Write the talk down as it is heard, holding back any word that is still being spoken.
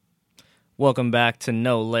Welcome back to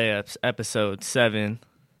No Layups, episode 7.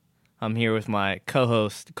 I'm here with my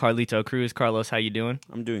co-host, Carlito Cruz. Carlos, how you doing?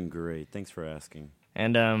 I'm doing great. Thanks for asking.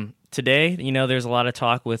 And today, there's a lot of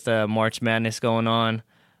talk with March Madness going on.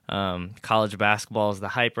 College basketball is the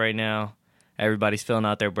hype right now. Everybody's filling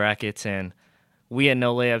out their brackets, and we at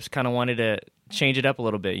No Layups kind of wanted to change it up a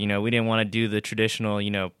little bit. We didn't want to do the traditional,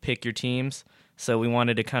 pick your teams. So we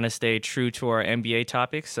wanted to kind of stay true to our NBA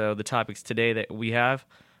topics. So the topics today that we have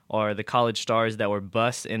are the college stars that were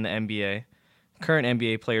busts in the NBA, current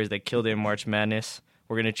NBA players that killed it in March Madness.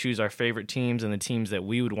 We're going to choose our favorite teams and the teams that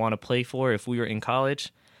we would want to play for if we were in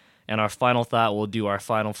college. And our final thought, we'll do our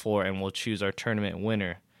Final Four, and we'll choose our tournament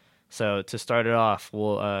winner. So to start it off,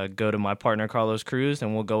 we'll go to my partner, Carlos Cruz,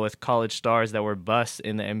 and we'll go with college stars that were busts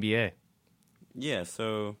in the NBA. Yeah,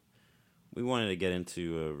 so we wanted to get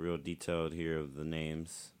into a real detailed here of the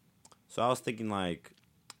names. So I was thinking,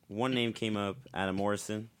 one name came up, Adam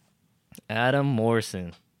Morrison. Adam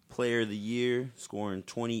Morrison. Player of the year, scoring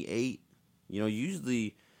 28.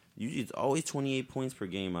 Usually it's always 28 points per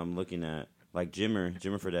game I'm looking at. Like Jimmer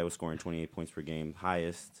Fredette was scoring 28 points per game,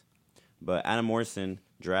 highest. But Adam Morrison,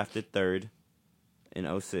 drafted third in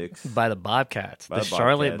 2006. By the Bobcats. By the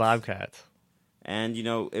Charlotte Bobcats. And,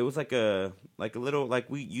 it was like a little,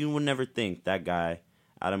 you would never think that guy,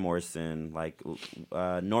 Adam Morrison,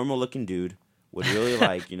 normal-looking dude, would really,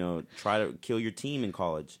 try to kill your team in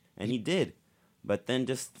college. And he did. But then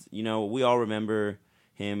we all remember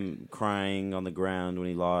him crying on the ground when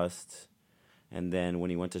he lost. And then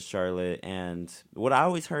when he went to Charlotte. And what I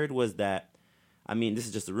always heard was that, this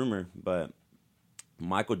is just a rumor, but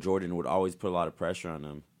Michael Jordan would always put a lot of pressure on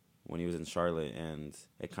him when he was in Charlotte. And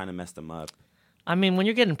it kind of messed him up. When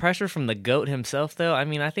you're getting pressure from the GOAT himself, though,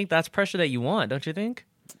 I think that's pressure that you want, don't you think?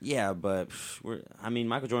 Yeah, but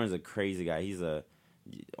Michael Jordan's a crazy guy. He's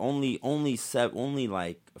only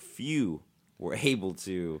a few were able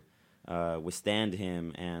to withstand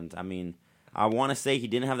him, and I want to say he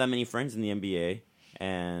didn't have that many friends in the NBA,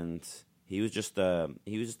 and he was just a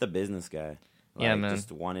business guy. Yeah, man.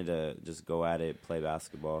 Just wanted to just go at it, play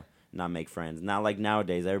basketball, not make friends. Not like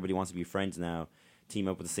nowadays, everybody wants to be friends now, team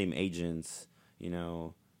up with the same agents.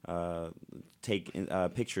 Take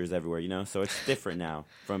pictures everywhere, so it's different now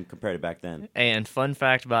from compared to back then. And fun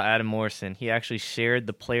fact about Adam Morrison, he actually shared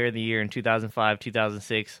the Player of the Year in 2005,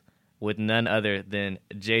 2006 with none other than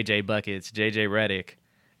J.J. Buckets, J.J. Redick,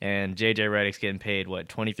 and J.J. Redick's getting paid,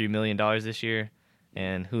 $23 million this year?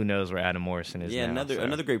 And who knows where Adam Morrison is now. Yeah,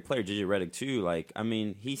 another great player, J.J. Redick, too.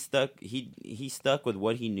 He stuck with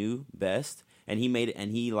what he knew best, and he made it,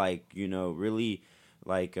 and he, really,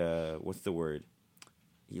 what's the word?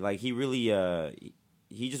 He really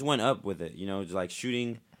he just went up with it, just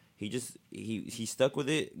shooting. He stuck with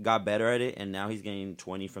it, got better at it, and now he's getting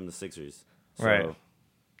 20 from the Sixers. So, right.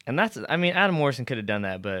 And that's Adam Morrison could have done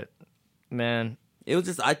that, but man, it was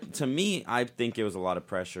just to me, I think it was a lot of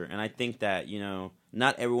pressure, and I think that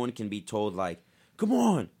not everyone can be told come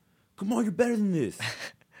on, you're better than this.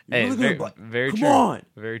 Hey, really very come true. on,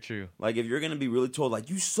 very true. If you're gonna be really told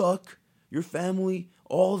you suck, your family,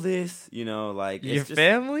 all this, it's your just,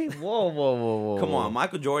 family? Whoa. Come on,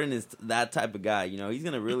 Michael Jordan is that type of guy. He's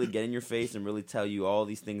going to really get in your face and really tell you all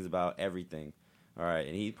these things about everything. All right,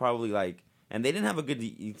 and he probably and they didn't have a good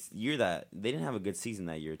year they didn't have a good season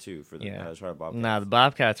that year too for the Charlotte Bobcats. Nah, the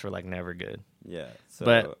Bobcats were never good. Yeah, so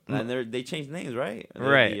but they changed names, right?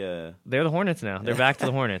 They're the Hornets now. They're back to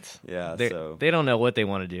the Hornets. Yeah, they don't know what they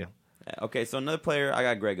want to do. Okay, so another player, I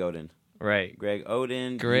got Greg Oden. Right, Greg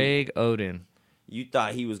Oden. Oden. You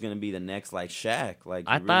thought he was going to be the next Shaq?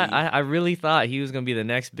 I really thought he was going to be the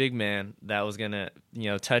next big man that was going to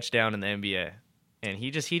touch down in the NBA, and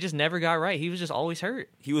he just never got right. He was just always hurt.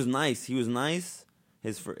 He was nice. In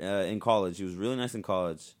college. He was really nice in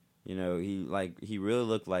college. He really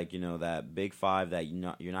looked like that big five that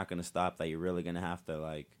you're not going to stop. That you're really going to have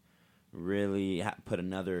to really put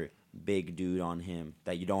another big dude on him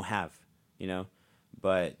that you don't have.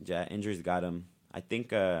 But injuries got him. I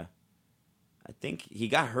think he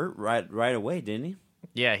got hurt right away, didn't he?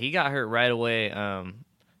 Yeah, he got hurt right away.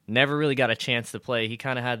 Never really got a chance to play. He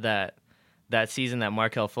kind of had that season that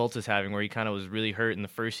Markelle Fultz is having, where he kind of was really hurt in the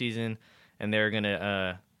first season, and they were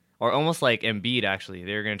gonna, or almost like Embiid actually,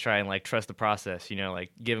 they were gonna try and trust the process,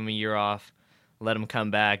 give him a year off, let him come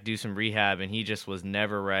back, do some rehab, and he just was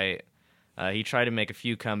never right. He tried to make a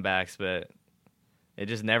few comebacks, but it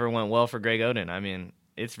just never went well for Greg Oden.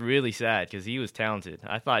 It's really sad because he was talented.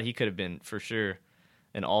 I thought he could have been, for sure,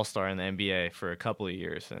 an all-star in the NBA for a couple of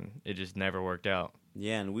years, and it just never worked out.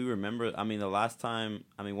 Yeah, and we remember, one of the last times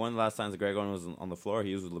that Greg Oden was on the floor,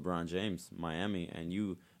 he was with LeBron James, Miami, and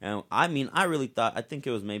And I mean, I think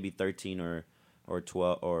it was maybe 13 or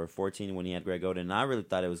 12 or 14 when he had Greg Oden. And I really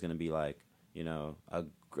thought it was going to be like,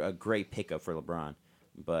 a great pickup for LeBron,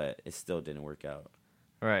 but it still didn't work out.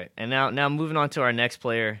 Right. And now moving on to our next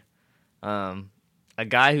player, a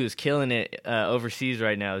guy who's killing it overseas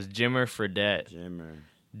right now is Jimmer Fredette.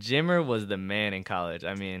 Jimmer was the man in college.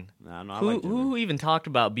 I mean, who even talked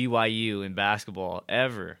about BYU in basketball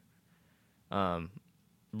ever?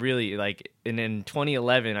 Really, like, and in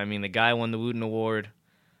 2011, I mean, the guy won the Wooten Award.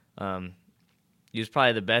 He was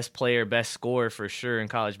probably the best player, best scorer for sure in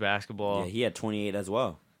college basketball. Yeah, he had 28 as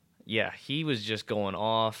well. Yeah, he was just going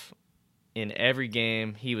off in every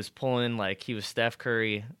game. He was pulling like he was Steph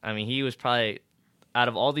Curry. I mean, he was probably, out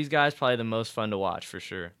of all these guys, probably the most fun to watch for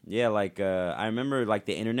sure. Yeah, like I remember like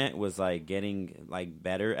the internet was like getting like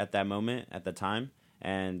better at that moment at the time,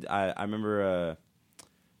 and I remember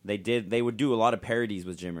they would do a lot of parodies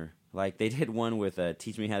with Jimmer. Like they did one with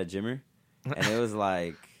 "Teach Me How to Jimmer," and it was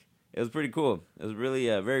like it was pretty cool. It was really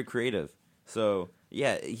very creative. So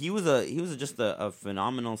yeah, he was just a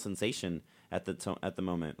phenomenal sensation at the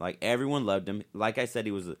moment. Like everyone loved him. Like I said,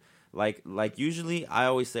 he was like usually I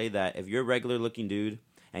always say that if you're a regular looking dude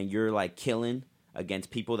and you're like killing against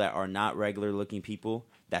people that are not regular looking people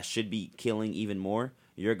that should be killing even more,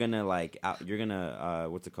 you're gonna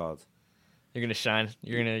what's it called? You're gonna shine.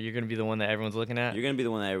 You're gonna be the one that everyone's looking at. You're gonna be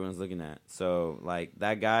the one that everyone's looking at. So like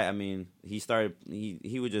that guy, I mean,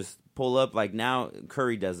 he would just pull up like now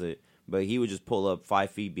Curry does it, but he would just pull up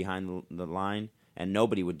 5 feet behind the line, and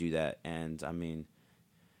nobody would do that. And I mean,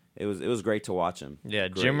 it was great to watch him. Yeah,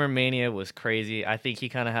 Jimmer Mania was crazy. I think he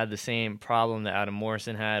kind of had the same problem that Adam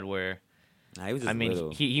Morrison had, where he was just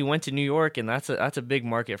little. he went to New York, and that's a big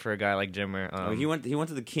market for a guy like Jimmer. He went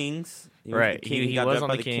to the Kings. He got was on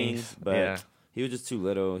by the Kings, but yeah. He was just too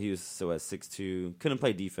little. He was so at 6'2", couldn't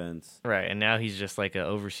play defense. Right, and now he's just like an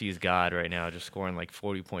overseas god right now, just scoring like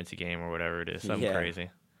 40 points a game or whatever it is, something crazy.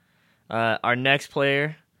 Our next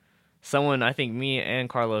player, someone I think me and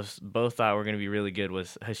Carlos both thought were going to be really good,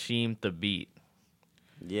 was Hasheem Thabeet.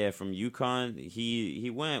 Yeah, from UConn, he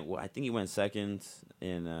went. I think he went second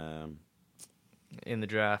in the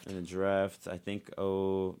draft. In the draft, I think.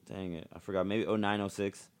 Oh, dang it, I forgot. Maybe 09,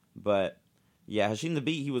 06. But yeah, Hasheem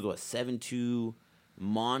Thabeet, he was 7'2"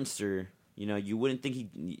 monster. You wouldn't think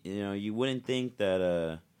you wouldn't think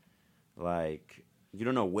that like you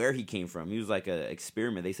don't know where he came from. He was like an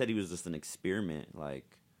experiment. They said he was just an experiment, like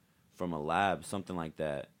from a lab, something like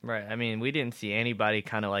that. Right. I mean, we didn't see anybody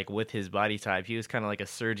kind of like with his body type. He was kind of like a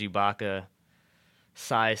Serge Ibaka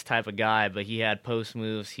size type of guy, but he had post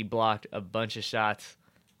moves. He blocked a bunch of shots,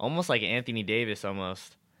 almost like Anthony Davis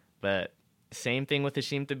almost. But same thing with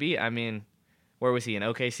Hasheem Thabeet. I mean, where was he, in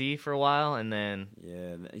OKC for a while, and then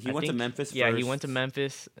he went to Memphis. Yeah, he went to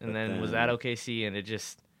Memphis, and then was at OKC, and it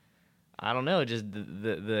just, I don't know, just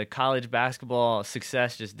the college basketball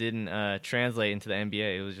success just didn't translate into the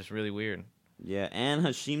NBA. It was just really weird. Yeah, and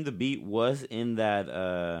Hasheem Thabeet was in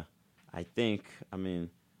that.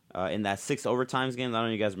 In that 6 overtimes game. I don't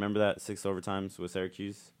know if you guys remember that 6 overtimes with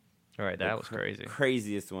Syracuse. All right, that was crazy.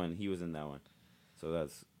 Craziest one. He was in that one. So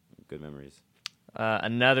that's good memories.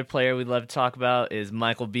 Another player we'd love to talk about is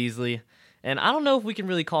Michael Beasley. And I don't know if we can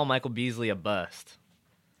really call Michael Beasley a bust.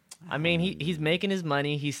 I mean, he's making his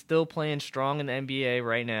money. He's still playing strong in the NBA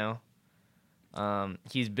right now.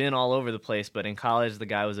 He's been all over the place, but in college, the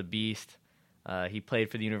guy was a beast. He played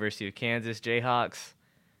for the University of Kansas Jayhawks.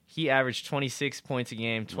 He averaged 26 points a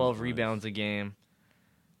game, 12 rebounds a game.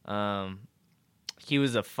 He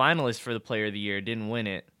was a finalist for the Player of the Year, didn't win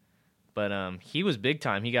it. But he was big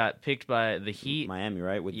time. He got picked by the Heat. Miami,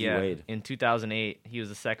 right? With D-Wade. In 2008. He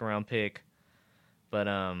was a second-round pick. But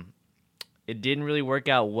it didn't really work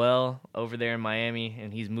out well over there in Miami,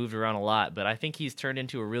 and he's moved around a lot. But I think he's turned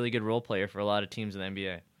into a really good role player for a lot of teams in the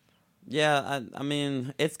NBA. Yeah, I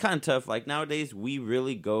mean, it's kind of tough. Like, nowadays, we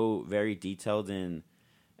really go very detailed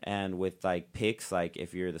and with, like, picks. Like,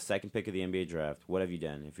 if you're the second pick of the NBA draft, what have you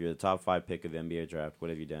done? If you're the top 5 pick of the NBA draft, what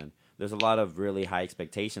have you done? There's a lot of really high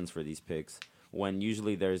expectations for these picks when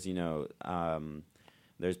usually there's,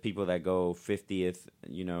 there's people that go 50th,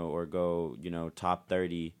 or go, top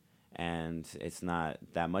 30, and it's not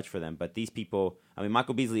that much for them. But these people, I mean,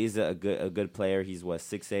 Michael Beasley is a good player. He's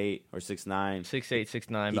 6'8" or 6'9". 6'8",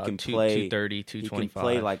 6'9", about can play 230, 225. He can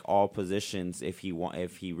play like all positions if he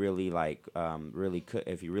really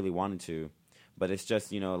wanted to. But it's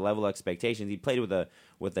just, level of expectations. He played with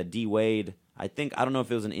a D-Wade. I don't know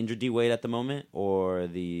if it was an injured D-Wade at the moment or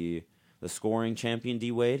the scoring champion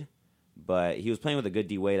D-Wade, but he was playing with a good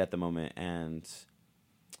D-Wade at the moment, and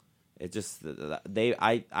it just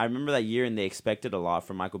I remember that year, and they expected a lot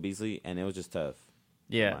from Michael Beasley, and it was just tough.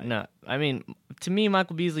 Yeah, no. I mean, to me,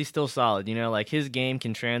 Michael Beasley's still solid. You know, like his game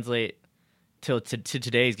can translate to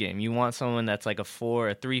today's game. You want someone that's like a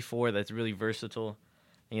 3-4 that's really versatile.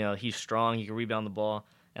 You know, he's strong. He can rebound the ball.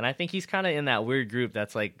 And I think he's kind of in that weird group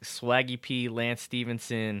that's like Swaggy P, Lance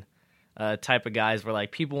Stevenson type of guys where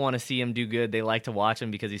like people want to see him do good. They like to watch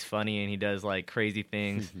him because he's funny and he does like crazy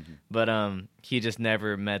things. But he just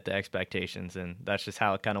never met the expectations, and that's just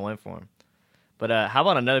how it kind of went for him. But how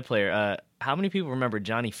about another player? How many people remember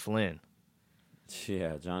Johnny Flynn?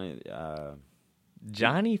 Yeah,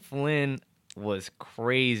 Johnny Flynn was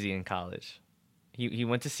crazy in college. He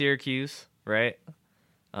went to Syracuse, right?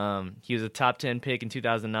 He was a top 10 pick in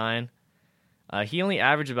 2009. He only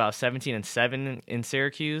averaged about 17 and 7 in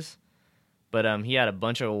Syracuse, but he had a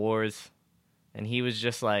bunch of awards, and he was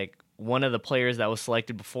just like one of the players that was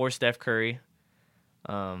selected before Steph Curry.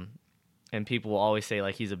 And people will always say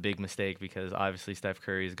like he's a big mistake because obviously Steph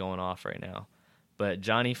Curry is going off right now. But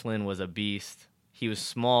Johnny Flynn was a beast. He was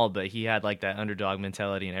small, but he had like that underdog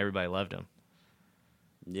mentality, and everybody loved him.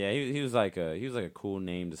 Yeah, he was like a cool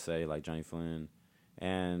name to say, like Johnny Flynn,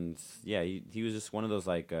 and yeah, he was just one of those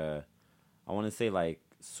like I want to say like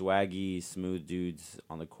swaggy, smooth dudes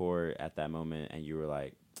on the court at that moment, and you were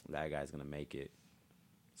like, that guy's gonna make it.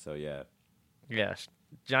 So yeah,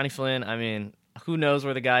 Johnny Flynn. I mean, who knows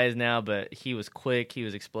where the guy is now, but he was quick, he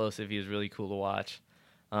was explosive, he was really cool to watch.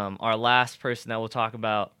 Our last person that we'll talk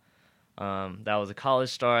about, that was a college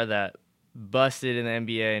star that busted in the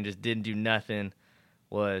NBA and just didn't do nothing,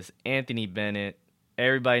 was Anthony Bennett.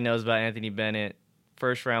 Everybody knows about Anthony Bennett,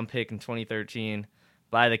 first round pick in 2013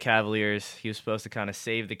 by the Cavaliers. He was supposed to kind of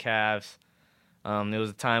save the Cavs. There was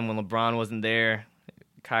a time when LeBron wasn't there,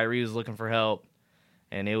 Kyrie was looking for help,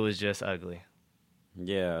 and it was just ugly.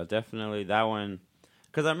 Yeah, definitely that one.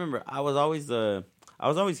 Because I remember I was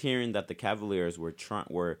always hearing that the Cavaliers were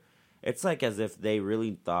it's like as if they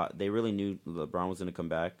really knew LeBron was going to come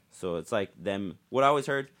back. So it's like them. What I always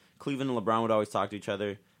heard, Cleveland and LeBron would always talk to each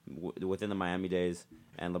other within the Miami days,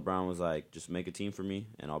 and LeBron was like, "Just make a team for me,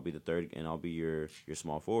 and I'll be the third, and I'll be your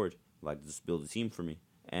small forward. Like, just build a team for me."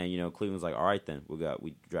 And Cleveland was like, "All right, then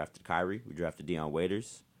we drafted Kyrie, we drafted Deion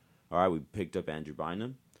Waiters. All right, we picked up Andrew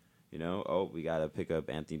Bynum. We got to pick up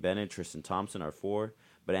Anthony Bennett, Tristan Thompson, our 4.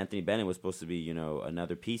 But Anthony Bennett was supposed to be,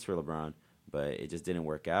 another piece for LeBron, but it just didn't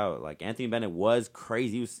work out. Like, Anthony Bennett was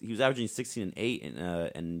crazy. He was averaging 16 and 8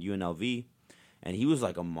 in UNLV, and he was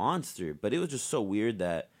like a monster. But it was just so weird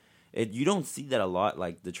that you don't see that a lot.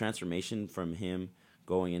 Like, the transformation from him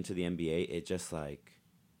going into the NBA, it just like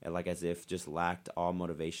as if just lacked all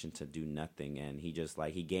motivation to do nothing. And he just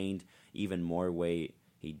he gained even more weight.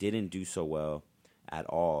 He didn't do so well at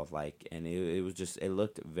all, and it was just, it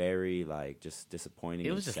looked very just disappointing.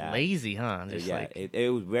 It was just sad. Lazy, huh?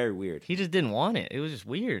 It was very weird. He just didn't want it. It was just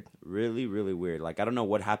weird. Really, really weird. I don't know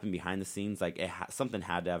what happened behind the scenes. Something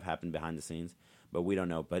had to have happened behind the scenes, but we don't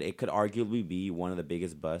know. But it could arguably be one of the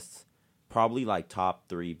biggest busts, probably top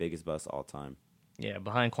 3 biggest busts all time. Yeah,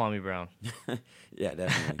 behind Kwame Brown. Yeah,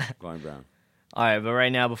 definitely Kwame Brown. All right, but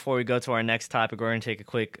right now, before we go to our next topic, we're going to take a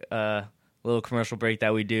quick little commercial break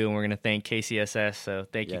that we do, and we're going to thank KCSS. So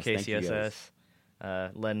thank you, KCSS,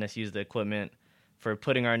 letting us use the equipment, for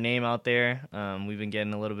putting our name out there. We've been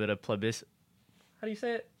getting a little bit of publicity. How do you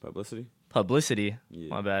say it? Publicity? Publicity. Yeah.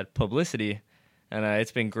 My bad. Publicity. And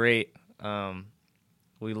it's been great.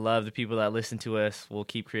 We love the people that listen to us. We'll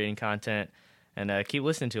keep creating content and keep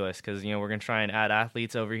listening to us because, we're going to try and add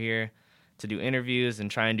athletes over here to do interviews and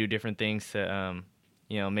try and do different things to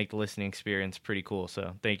make the listening experience pretty cool.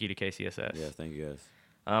 So thank you to KCSS. Yeah, thank you guys.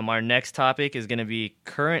 Our next topic is going to be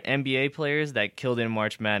current NBA players that killed in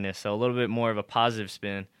March Madness. So a little bit more of a positive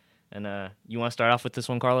spin. And you want to start off with this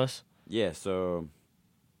one, Carlos? Yeah, so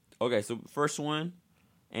first one,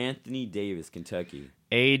 Anthony Davis, Kentucky.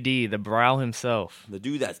 AD, the Brow himself. The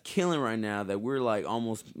dude that's killing right now, that we're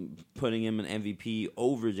almost putting him an MVP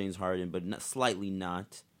over James Harden, but slightly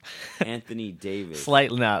not. Anthony Davis.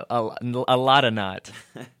 Slightly not. A lot of not.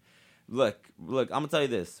 Look, I'm going to tell you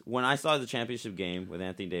this. When I saw the championship game with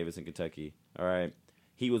Anthony Davis in Kentucky, all right,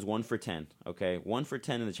 he was 1 for 10, okay? 1 for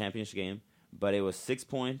 10 in the championship game, but it was 6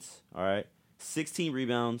 points, all right? 16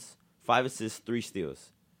 rebounds, 5 assists, 3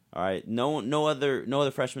 steals, all right? No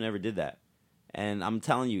other freshman ever did that. And I'm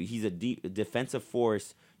telling you, he's a defensive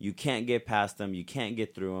force. You can't get past him. You can't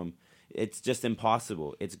get through him. It's just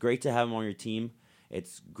impossible. It's great to have him on your team.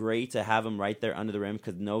 It's great to have him right there under the rim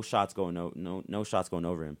because no shots going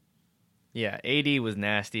over him. Yeah, AD was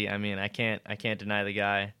nasty. I mean, I can't deny the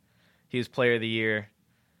guy. He was player of the year.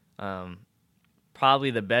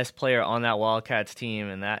 Probably the best player on that Wildcats team,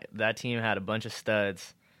 and that team had a bunch of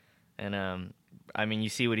studs. And I mean, you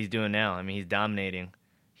see what he's doing now. I mean, he's dominating.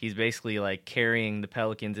 he's basically like carrying the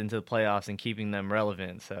Pelicans into the playoffs and keeping them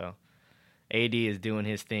relevant. So AD is doing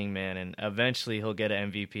his thing, man, and eventually he'll get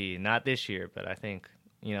an MVP. Not this year, but I think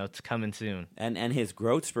it's coming soon. And his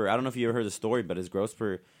growth spurt, I don't know if you ever heard the story, but his growth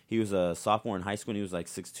spurt, he was a sophomore in high school and he was like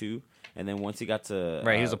 6'2", and then once he got to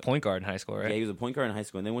right, he was a point guard in high school, right? Yeah, he was a point guard in high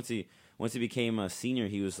school, and then once he became a senior,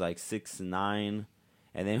 he was like 6'9",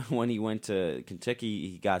 and then when he went to Kentucky,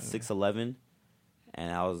 he got 6'11",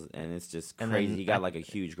 and it's just crazy. He got like a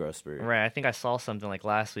huge growth spurt. Right, I think I saw something like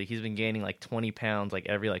last week. He's been gaining like 20 pounds like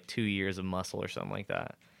every like 2 years of muscle or something like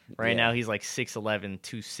that. Right now he's like 6'11",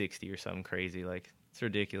 260 or something crazy. Like it's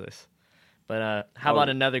ridiculous. But how about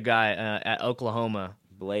another guy at Oklahoma?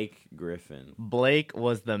 Blake Griffin. Blake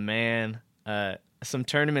was the man. Some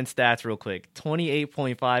tournament stats real quick.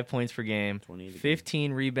 28.5 points per game,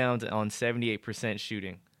 15 rebounds on 78%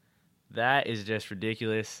 shooting. That is just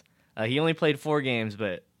ridiculous. He only played 4 games,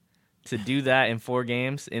 but to do that in 4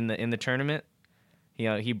 games in the tournament,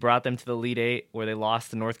 he brought them to the Elite Eight where they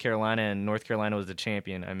lost to North Carolina, and North Carolina was the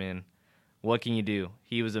champion. I mean, what can you do?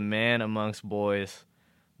 He was a man amongst boys.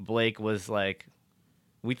 Blake was like,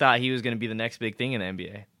 we thought he was going to be the next big thing in the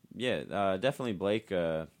NBA. Yeah, definitely Blake.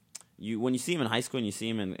 When you see him in high school and you see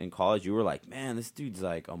him in college, you were like, man, this dude's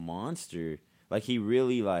like a monster. Like he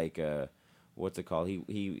really like what's it called?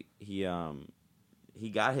 He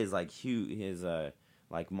got his like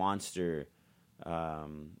like monster.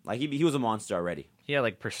 Like he was a monster already. He had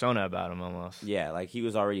like persona about him almost. Yeah, like he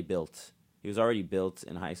was already built. He was already built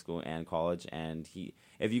in high school and college, and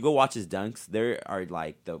if you go watch his dunks, there are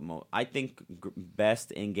like I think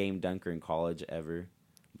best in-game dunker in college ever.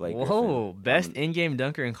 Blake Whoa, Griffin. Best in-game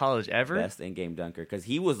dunker in college ever? Best in-game dunker, because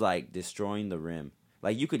he was like destroying the rim.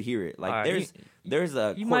 Like you could hear it. Like right, there's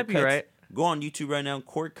a you court might be cuts. right. Go on YouTube right now.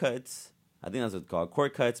 Court cuts. I think that's what it's called.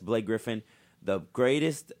 Court cuts. Blake Griffin, the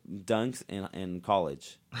greatest dunks in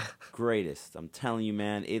college. Greatest. I'm telling you,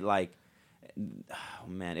 man. It like, oh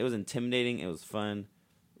man, it was intimidating. It was fun.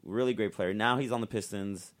 Really great player. Now he's on the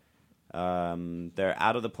Pistons. They're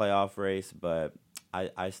out of the playoff race, but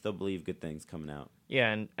I still believe good things coming out. Yeah,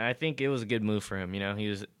 and I think it was a good move for him.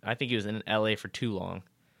 I think he was in LA for too long.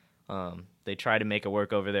 They tried to make it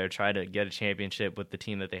work over there, try to get a championship with the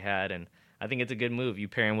team that they had, and I think it's a good move. You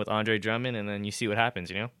pair him with Andre Drummond, and then you see what happens.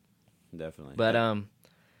 Definitely. But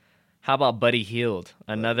how about Buddy Hield,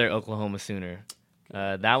 another Oklahoma Sooner?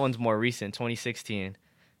 That one's more recent, 2016.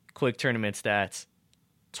 Quick tournament stats: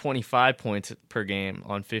 25 points per game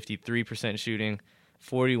on 53% shooting,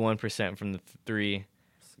 41% from the three.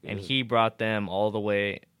 And he brought them all the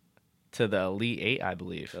way to the Elite Eight, I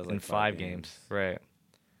believe, in 5 games. Right.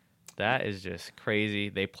 That is just crazy.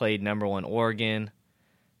 They played number 1 Oregon.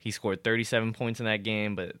 He scored 37 points in that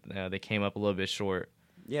game, but they came up a little bit short.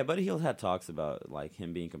 Yeah, Buddy Hield had talks about like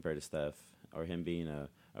him being compared to Steph or him being a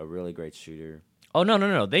really great shooter. Oh,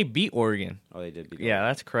 no. They beat Oregon. Oh, they did beat Oregon. Oregon.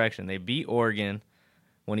 That's a correction. They beat Oregon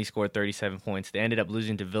when he scored 37 points. They ended up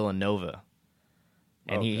losing to Villanova.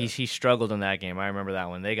 And he struggled in that game. I remember that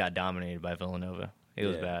one. They got dominated by Villanova. It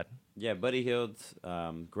was bad. Yeah, Buddy Hield,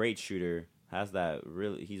 great shooter. Has that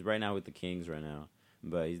really? He's right now with the Kings right now,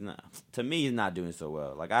 but he's not. To me, he's not doing so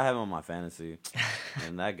well. Like I have him on my fantasy,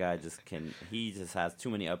 and that guy he just has too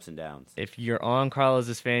many ups and downs. If you're on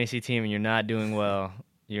Carlos's fantasy team and you're not doing well,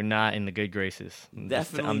 you're not in the good graces.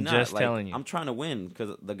 Definitely I'm not. just telling you. I'm trying to win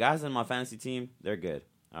because the guys in my fantasy team, they're good.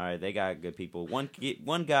 All right, they got good people. One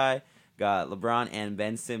guy got LeBron and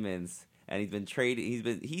Ben Simmons, and he's been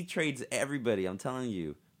traded. He trades everybody. I'm telling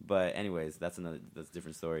you. But anyways, that's a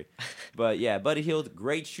different story. But yeah, Buddy Hield,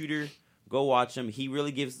 great shooter. Go watch him. He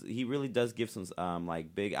really does give some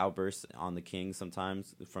like big outbursts on the Kings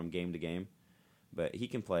sometimes from game to game. But he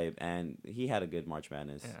can play, and he had a good March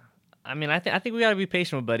Madness. Yeah. I mean, I think we got to be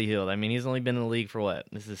patient with Buddy Hield. I mean, he's only been in the league for what?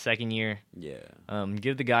 This is his second year. Yeah.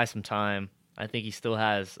 Give the guy some time. I think he still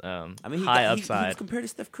has high upside. He was compared to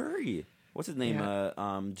Steph Curry. What's his name? Yeah.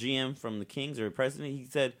 GM from the Kings or president. He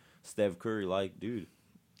said Steph Curry, like, dude.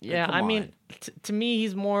 Yeah, I mean, to me,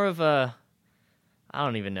 he's more of a, I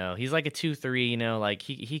don't even know. He's like a 2-3, like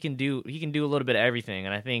he can do a little bit of everything,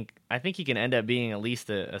 and I think he can end up being at least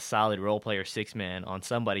a solid role player 6-man on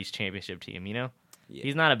somebody's championship team. Yeah.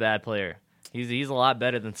 He's not a bad player. He's a lot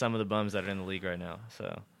better than some of the bums that are in the league right now.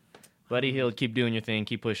 So, Buddy Hield, keep doing your thing,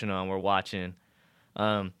 keep pushing on. We're watching.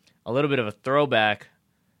 A little bit of a throwback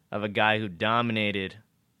of a guy who dominated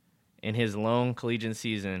in his lone collegiate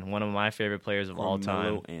season, one of my favorite players of all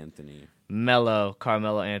time.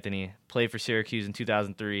 Carmelo Anthony. Played for Syracuse in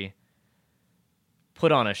 2003.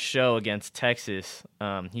 Put on a show against Texas.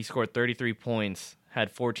 He scored 33 points, had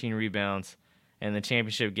 14 rebounds. And in the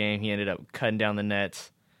championship game, he ended up cutting down the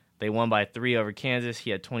nets, They won by 3 over Kansas.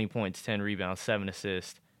 He had 20 points, 10 rebounds, 7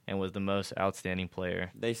 assists, and was the most outstanding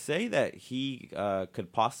player. They say that he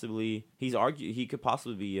could possibly. He could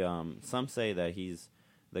possibly be. Some say that he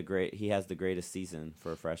has the greatest season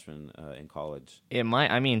for a freshman in college. It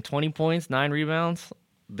might. I mean, 20 points, 9 rebounds.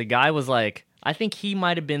 The guy was like, I think he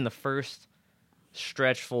might have been the first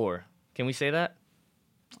stretch 4. Can we say that?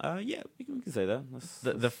 Yeah, we can say that.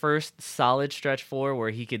 The first solid stretch 4 where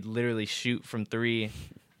he could literally shoot from 3,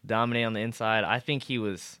 dominate on the inside. I think he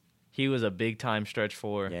was a big time stretch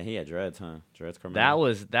 4. Yeah, he had dreads, huh? Dreads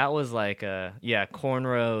Carmelo. That was like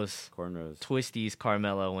cornrows, twisties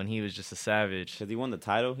Carmelo when he was just a savage. Because he won the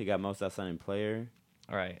title, he got most outstanding player.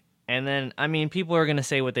 All right, and then I mean, people are gonna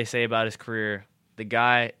say what they say about his career. The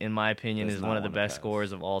guy, in my opinion, is one of the best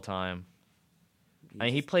scorers of all time. I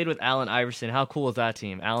mean, he played with Allen Iverson. How cool is that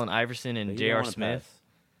team? Allen Iverson and J.R. Smith. Pass.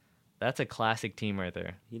 That's a classic team right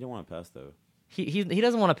there. He didn't want to pass, though. He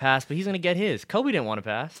doesn't want to pass, but he's going to get his. Kobe didn't want to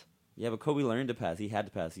pass. Yeah, but Kobe learned to pass. He had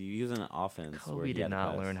to pass. He was in an offense where he Kobe did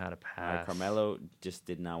not pass. learn how to pass. Carmelo just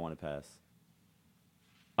did not want to pass.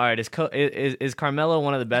 All right, is Carmelo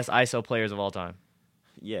one of the best ISO players of all time?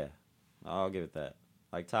 Yeah, I'll give it that.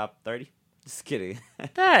 Like top 30? Just kidding.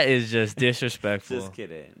 That is just disrespectful. Just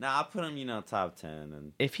kidding. Nah, I'll put him, top 10.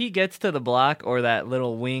 And if he gets to the block or that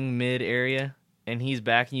little wing mid area and he's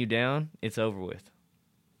backing you down, it's over with.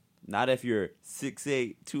 Not if you're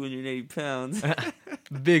 6'8", 280 pounds.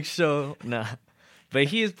 Big show. Nah. But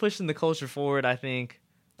he is pushing the culture forward, I think.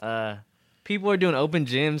 People are doing open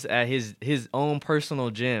gyms at his own personal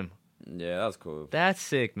gym. Yeah, that was cool. That's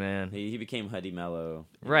sick, man. He became Hoodie Mello.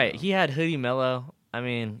 Right. He had Hoodie Mello. I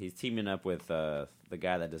mean, he's teaming up with the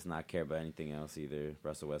guy that does not care about anything else either,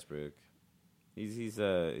 Russell Westbrook. He's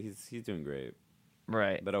doing great.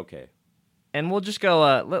 Right. But okay. And we'll just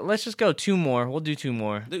go. Let's just go 2 more. We'll do 2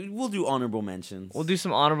 more. We'll do honorable mentions. We'll do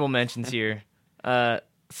some honorable mentions here.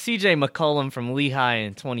 C.J. McCollum from Lehigh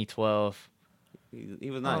in 2012. He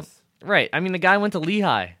was nice. Right. I mean, the guy went to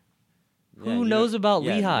Lehigh. Who knows about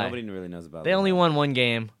Lehigh? Nobody really knows about. They only won 1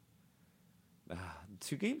 game.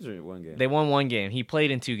 2 games or 1 game? They won 1 game. He played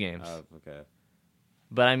in 2 games. Oh, okay.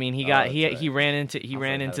 But I mean, he ran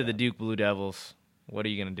into the Duke Blue Devils. What are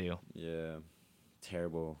you gonna do? Yeah,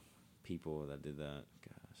 terrible people that did that.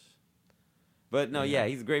 Gosh. But no, yeah,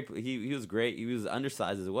 he's great. He was great. He was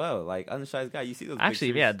undersized as well. Like undersized guy. You see those? Actually,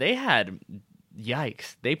 pictures? yeah, they had.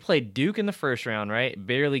 Yikes! They played Duke in the first round, right?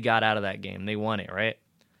 Barely got out of that game. They won it, right?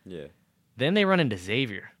 Yeah. Then they run into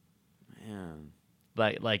Xavier. Man.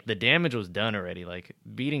 But like the damage was done already. Like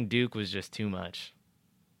beating Duke was just too much.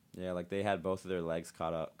 Yeah, like they had both of their legs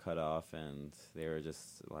cut off, and they were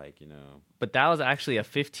just like, But that was actually a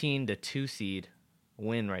 15-2 seed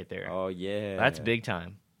win right there. Oh yeah, that's big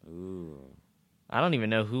time. Ooh. I don't even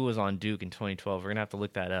know who was on Duke in 2012. We're gonna have to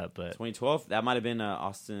look that up. But 2012, that might have been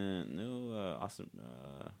Austin. No, Austin.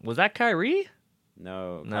 Was that Kyrie?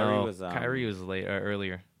 No, Kyrie was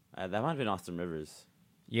earlier. That might have been Austin Rivers.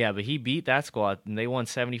 Yeah, but he beat that squad, and they won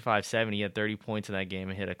 75-70. He had 30 points in that game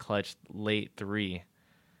and hit a clutch late 3.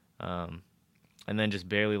 And then just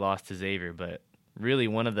barely lost to Xavier. But really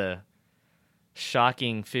one of the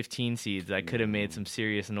shocking 15 seeds that could have made some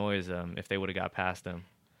serious noise if they would have got past them.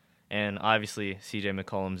 And obviously, C.J.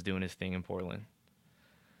 McCollum's doing his thing in Portland.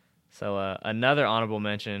 So another honorable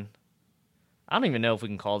mention. I don't even know if we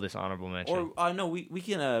can call this honorable mention. Or no, we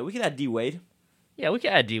can add D Wade. Yeah, we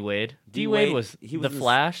can add D Wade. D Wade was the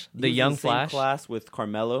Flash, the young Flash. Same class with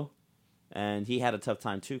Carmelo, and he had a tough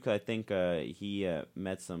time too because I think he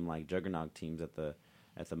met some like juggernaut teams at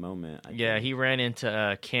the moment. I think. He ran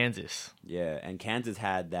into Kansas. Yeah, and Kansas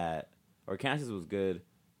had that, or Kansas was good.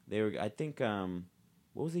 They were, I think.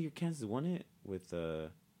 What was the year Kansas won it with?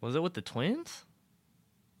 Was it with the Twins?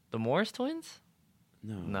 The Morris twins?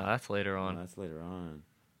 No, that's later on. No, that's later on.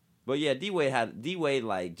 But yeah, D Wade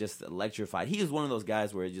like just electrified. He was one of those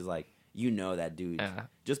guys where it's just like that dude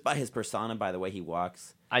just by his persona, by the way he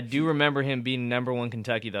walks. I do remember him being number 1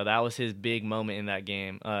 Kentucky though. That was his big moment in that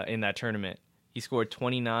game, in that tournament. He scored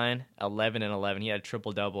 29, 11, and 11. He had a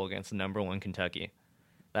triple-double against number 1 Kentucky.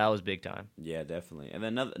 That was big time. Yeah, definitely. And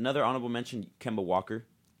then another honorable mention, Kemba Walker.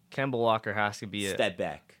 Kemba Walker has to be step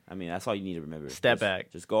back. I mean, that's all you need to remember. Step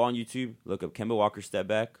back. Just go on YouTube, look up Kemba Walker step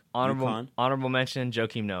back. Honorable mention,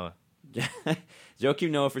 Joakim Noah.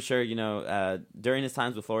 Joakim Noah for sure. During his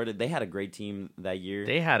times with Florida, they had a great team that year.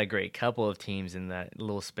 They had a great couple of teams in that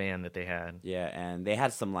little span that they had. Yeah, and they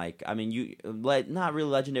had some not really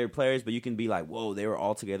legendary players, but you can be like, whoa, they were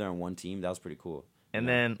all together on one team. That was pretty cool. And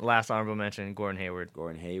then last honorable mention, Gordon Hayward.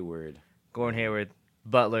 Gordon Hayward.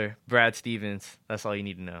 Butler, Brad Stevens. That's all you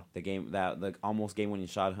need to know. The almost game-winning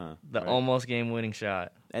shot, huh? Almost game-winning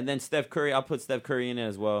shot. And then Steph Curry, I'll put Steph Curry in it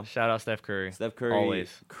as well. Shout out Steph Curry. Steph Curry, always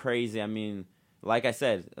crazy. I mean, like I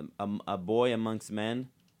said, a boy amongst men,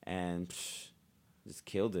 and just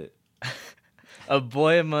killed it. A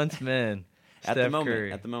boy amongst men. At Steph the moment.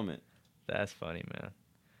 Curry. At the moment. That's funny, man.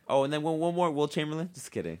 Oh, and then one more. Will Chamberlain.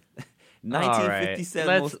 Just kidding. All right.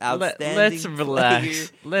 1957 most outstanding. Let's relax. player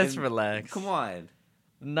Let's in- relax. Come on.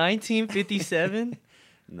 1957.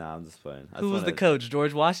 Nah, I'm just playing. Who was the coach?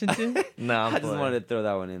 George Washington? No, I'm I just playing. wanted to throw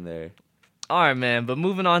that one in there. All right, man. But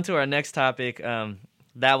moving on to our next topic,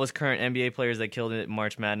 that was current NBA players that killed it in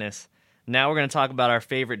March Madness. Now we're going to talk about our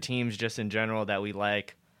favorite teams just in general that we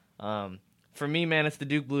like. For me, man, it's the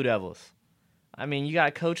Duke Blue Devils. I mean, you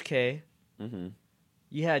got Coach K. Mm-hmm.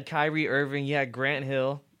 You had Kyrie Irving. You had Grant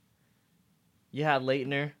Hill. You had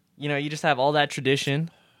Leitner. You know, you just have all that tradition.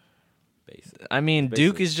 Basic. I mean, Basically.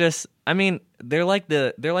 Duke is just. I mean, they're like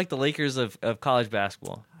the Lakers of college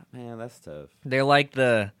basketball. Man, that's tough. They're like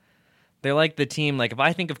the team. Like if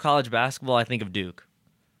I think of college basketball, I think of Duke,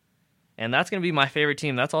 and that's gonna be my favorite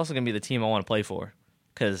team. That's also gonna be the team I want to play for,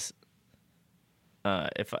 because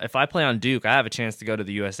if I play on Duke, I have a chance to go to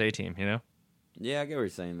the USA team. You know. Yeah, I get what you're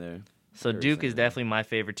saying there. So Duke is definitely my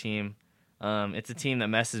favorite team. It's a team that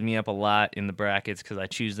messes me up a lot in the brackets because I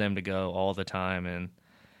choose them to go all the time, and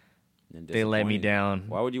they let me disappointing. down.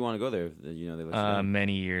 Why would you want to go there? You know, they let you down.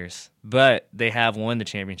 Many years, but they have won the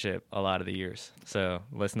championship a lot of the years. So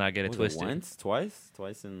let's not get it Was twisted. Once,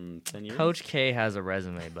 twice in 10 years. Coach K has a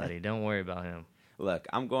resume, buddy. Don't worry about him. Look,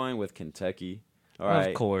 I'm going with Kentucky. All right.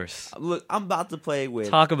 Of course. Look, I'm about to play with.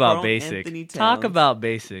 Talk about Karl basic. Anthony Talk Towns, about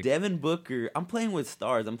basic. Devin Booker. I'm playing with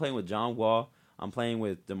stars. I'm playing with John Wall. I'm playing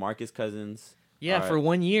with DeMarcus Cousins. Yeah, All for right.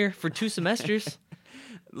 1 year, for 2 semesters.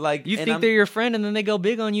 Like You and think I'm- they're your friend, and then they go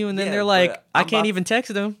big on you, and then Yeah, they're like, but I I'm can't about even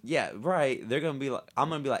text them. Yeah, right. They're gonna be like, I'm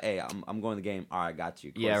gonna be like, hey, I'm going to the game. All right, got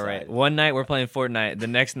you. Yeah, Courtside. right. One night we're playing Fortnite. The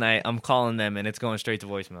next night I'm calling them, and it's going straight to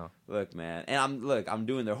voicemail. Look, man, and I'm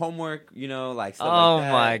doing their homework. You know, like stuff Oh, like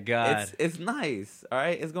that. my God. it's nice. All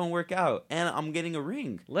right, it's gonna work out, and I'm getting a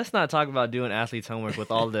ring. Let's not talk about doing athletes' homework with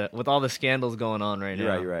all the scandals going on right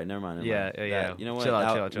now. You're right. Never mind. Yeah, That- yeah. You know what? Chill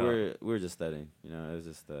out. We're just studying. You know,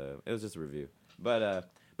 it was just a review.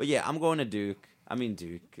 But yeah, I'm going to Duke. I mean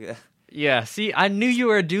Duke. Yeah, see, I knew you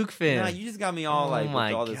were a Duke fan. Nah, you just got me all Oh like my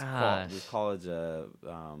with all this, gosh. this college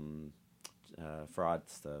fraud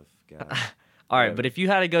stuff. God. All right, whatever. but if you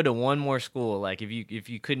had to go to one more school, like if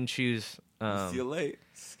you couldn't choose, UCLA.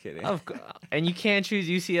 Just kidding. and you can't choose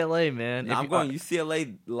UCLA, man. No, If I'm you- going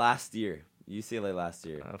UCLA last year.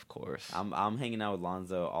 Of course. I'm hanging out with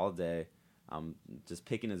Lonzo all day. I'm just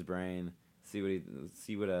picking his brain, see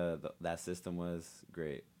what that system was.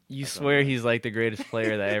 Great. You That's swear all right. he's like the greatest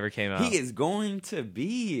player that ever came out. He is going to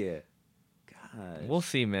be. God. We'll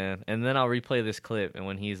see, man. And then I'll replay this clip, and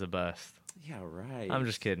when he's a bust. Yeah, right. I'm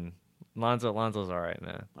just kidding. Lonzo's all right,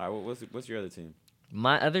 man. All right, what's your other team?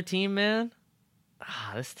 My other team, man.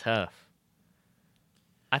 That's tough.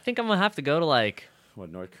 I think I'm gonna have to go to like. What,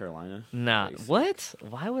 North Carolina? Nah, Nice. what?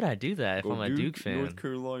 Why would I do that if Go I'm a Duke fan? North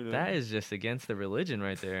Carolina. That is just against the religion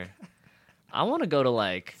right there. I want to go to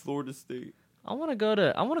like. Florida State. I want to go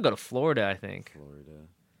to Florida. I think. Florida.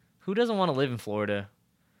 Who doesn't want to live in Florida?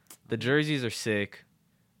 The jerseys are sick.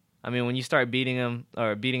 I mean, when you start beating them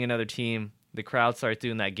or beating another team, the crowd starts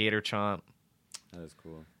doing that Gator chomp. That is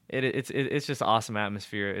cool. It's just an awesome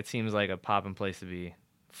atmosphere. It seems like a poppin' place to be.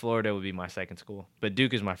 Florida would be my second school, but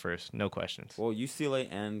Duke is my first. No questions. Well, UCLA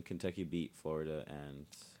and Kentucky beat Florida and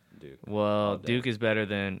Duke. Well, all day. Duke is better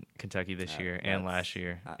than Kentucky this year and that's- last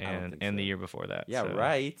year I don't think and the so. year before that. Yeah, So-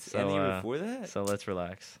 right. so, and the year before that? So let's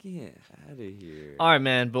relax. Get out of here. All right,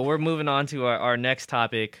 man. But we're moving on to our next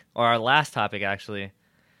topic, or our last topic, actually.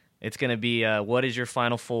 It's going to be what is your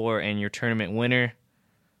Final Four and your tournament winner?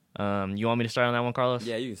 You want me to start on that one, Carlos?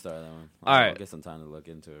 Yeah, you can start that one. All right. I'll get some time to look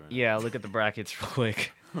into it right Yeah, look at the brackets real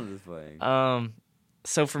quick. now. I'm just playing.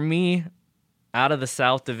 So for me, out of the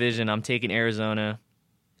South Division, I'm taking Arizona,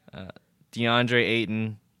 DeAndre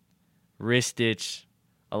Ayton, Ristich,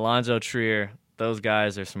 Alonzo Trier. Those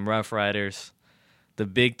guys are some rough riders. The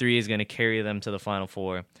big three is going to carry them to the Final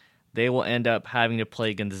Four. They will end up having to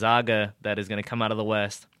play Gonzaga, that is going to come out of the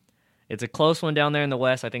West. It's a close one down there in the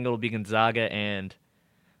West. I think it'll be Gonzaga and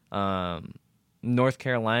North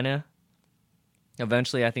Carolina.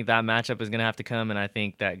 Eventually, I think that matchup is going to have to come, and I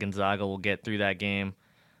think that Gonzaga will get through that game.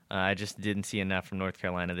 I just didn't see enough from North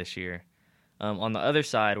Carolina this year. On the other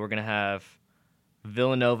side, we're going to have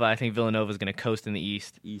Villanova. I think Villanova is going to coast in the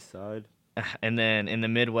East. East side. And then in the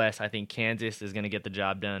Midwest, I think Kansas is going to get the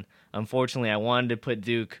job done. Unfortunately, I wanted to put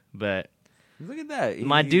Duke, but Look at that.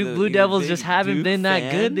 my Duke Blue he's a Devils big just haven't Duke been that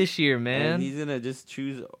fan, good this year, and man. he's going to just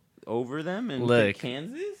choose over them and Look, pick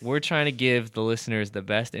Kansas? We're trying to give the listeners the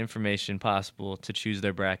best information possible to choose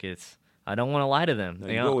their brackets. I don't want to lie to them. No,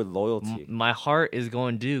 you go with loyalty. My heart is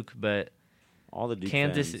going Duke, but All the Duke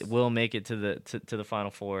Kansas fans. will make it to the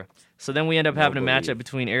Final Four. So then we end up No having a belief. matchup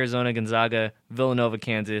between Arizona, Gonzaga, Villanova,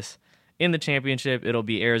 Kansas. In the championship, it'll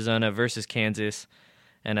be Arizona versus Kansas.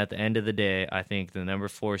 And at the end of the day, I think the number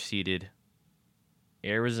 4 seeded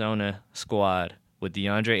Arizona squad with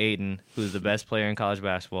DeAndre Ayton, who's the best player in college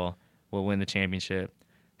basketball, will win the championship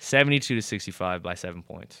 72-65 by 7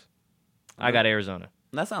 points. I got Arizona.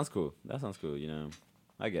 That sounds cool.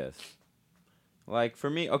 I guess. Like for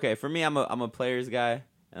me, I'm a players guy,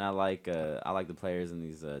 and I like the players in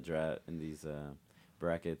these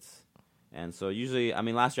brackets. And so usually, I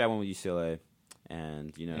mean, last year I went with UCLA,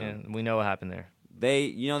 and And we know what happened there.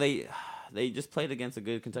 they just played against a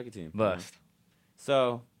good Kentucky team. Bust.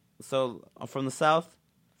 So from the South,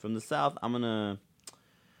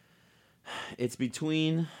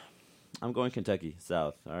 I'm going Kentucky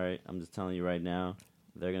South. All right, I'm just telling you right now,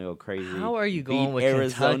 they're gonna go crazy. How are you going Beat with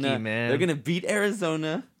Arizona. Kentucky, man? They're gonna beat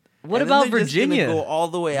Arizona. What and about then they're just gonna Virginia? go all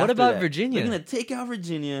the way. What after about that. Virginia? They're gonna take out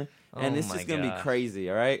Virginia, and Oh it's my just gonna gosh. be crazy.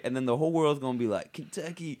 All right, and then the whole world's gonna be like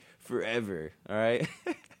Kentucky forever. All right.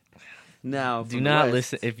 Now, Do from the not West-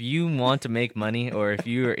 listen. If you want to make money or if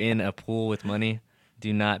you are in a pool with money,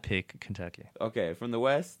 do not pick Kentucky. Okay, from the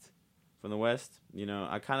West, I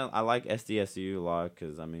like SDSU a lot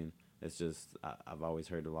because I mean it's just I've always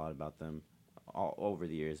heard a lot about them all over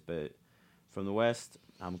the years. But from the West,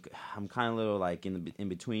 I'm kind of a little like in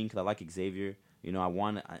between because I like Xavier.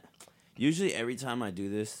 Usually every time I do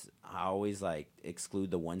this, I always like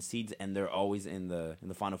exclude the 1 seeds, and they're always in the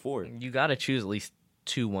Final Four. You got to choose at least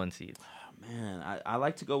 2 1 seeds. Man, I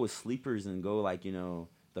like to go with sleepers and go like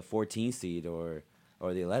the 14 seed or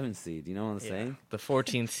the 11 seed. You know what I'm saying? The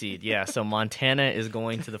 14th seed. Yeah, so Montana is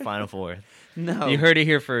going to the Final Four. No, You heard it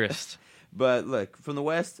here first. But look, from the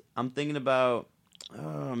West, I'm thinking about,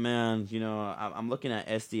 oh man, I'm looking at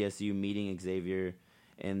SDSU meeting Xavier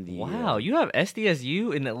in the. Wow, you have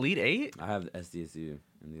SDSU in the Elite 8? I have SDSU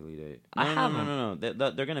in the Elite 8. I have No.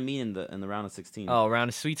 They're gonna meet in the round of 16. Oh, round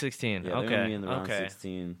of Sweet 16. yeah, they're Okay. gonna meet in the round Okay. of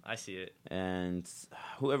 16, I see it. and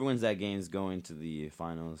whoever wins that game is going to the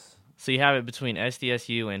finals. So you have it between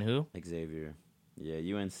SDSU and who? Xavier, yeah,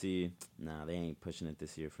 UNC. Nah, they ain't pushing it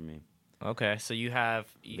this year for me. Okay, so you have.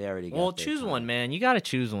 They already got Well, their choose time. one, man. You got to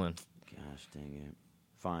choose one. Gosh dang it.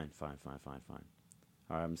 Fine.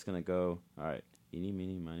 All right, I'm just gonna go. All right, eeny,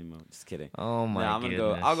 meeny, miny, mo. Just kidding. Oh my I'm goodness.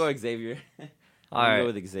 gonna go. I'll go Xavier. All I'll right. go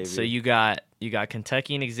with Xavier. So you got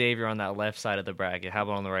Kentucky and Xavier on that left side of the bracket. How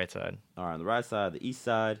about on the right side? All right, on the right side, the east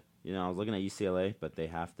side. I was looking at UCLA, but they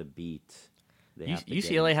have to beat.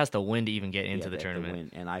 UCLA has to win to even get into the they have to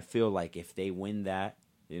tournament. win. And I feel like if they win that,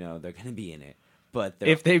 they're gonna be in it. But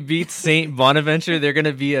If they beat St. Bonaventure, they're going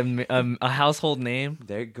to be a household name.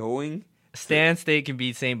 they're going, Stan State can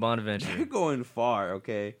beat St. they're Bonaventure. going far.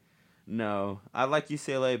 Okay, no, I like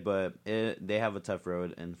UCLA, but they have a tough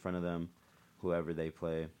road in front of them. Whoever they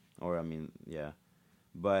play, or I mean, yeah.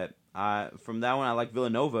 But from that one, I like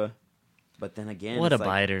Villanova. But then again, What a it's like,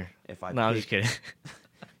 biter. If I No, I'm pick- just kidding.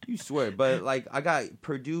 You swear, but like I got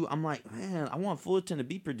Purdue. I'm like, man, I want Fullerton to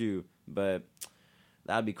beat Purdue, but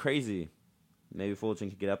that'd be crazy. Maybe Fullerton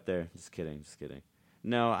could get up there. Just kidding.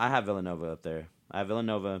 No, I have Villanova up there. I have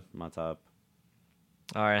Villanova my top.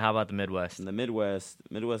 All right, how about the Midwest? In the Midwest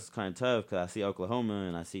is kind of tough because I see Oklahoma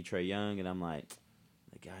and I see Trae Young, and I'm like,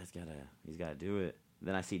 the guy's he's gotta do it.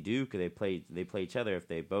 Then I see Duke. They play each other if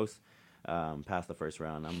they both pass the first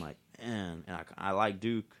round. I'm like, man, and I like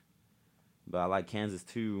Duke. But I like Kansas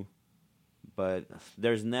too. But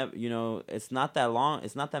there's never, it's not that long.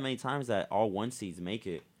 It's not that many times that all 1 seeds make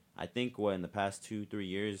it. I think in the past 2-3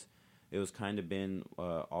 years, it was kind of been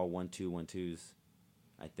all 1-2, 1-2s.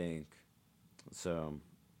 I think. So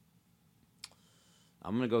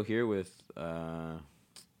I'm gonna go here with. I'm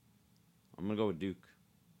gonna go with Duke.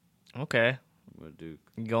 Okay. With Duke.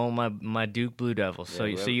 Going my Duke Blue Devils. So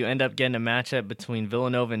Yeah, so you end up getting a matchup between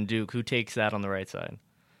Villanova and Duke. Who takes that on the right side?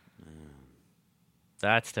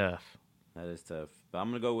 That's tough. That is tough. But I'm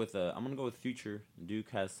gonna go with Future. Duke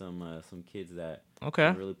has some kids that Okay.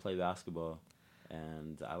 can really play basketball,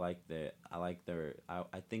 and I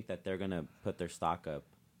think that they're gonna put their stock up.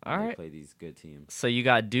 All when right. They play these good teams. So you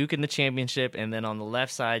got Duke in the championship, and then on the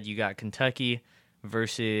left side you got Kentucky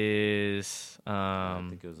versus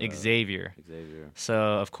think it was, Xavier. Xavier. So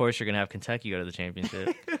of course you're gonna have Kentucky go to the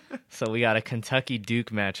championship. So we got a Kentucky Duke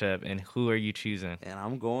matchup, and who are you choosing? And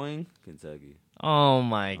I'm going Kentucky. Oh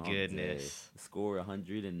my all goodness! day. Score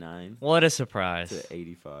 109 What a surprise! to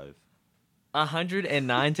 85.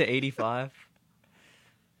 109 to 85.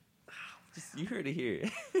 You heard it here.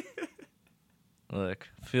 Look,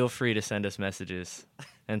 feel free to send us messages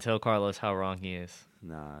and tell Carlos how wrong he is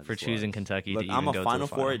Nah, for just choosing watch. Kentucky Look, to even I'm a go to Final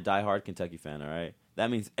the final. Four diehard Kentucky fan. All right,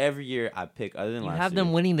 that means every year I pick. Other than You last have year,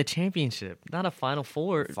 them winning the championship, not a Final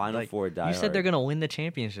Four. Final Four diehard. You said they're going to win the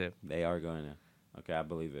championship. They are going to. Okay, I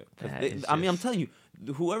believe it. 'Cause That they- is I mean, I'm just- telling you,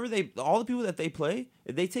 all the people that they play,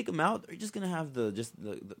 if they take them out, they're just gonna have the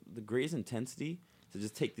greatest intensity to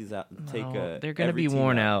just take these out. No, they're going to every be team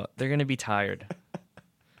worn out. They're going to be tired.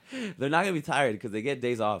 They're not gonna be tired because they get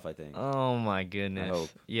days off. I think. Oh my goodness. I hope.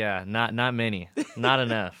 Yeah, not many. Not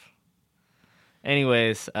enough.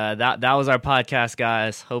 Anyways, that was our podcast,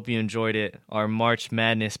 guys. Hope you enjoyed it. Our March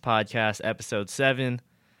Madness podcast, episode 7.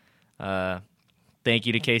 Thank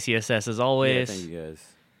you to KCSS as always. Yeah, thank you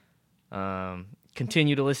guys.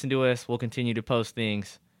 Continue to listen to us. We'll continue to post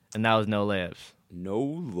things. And that was No Layups. No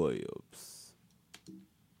layups.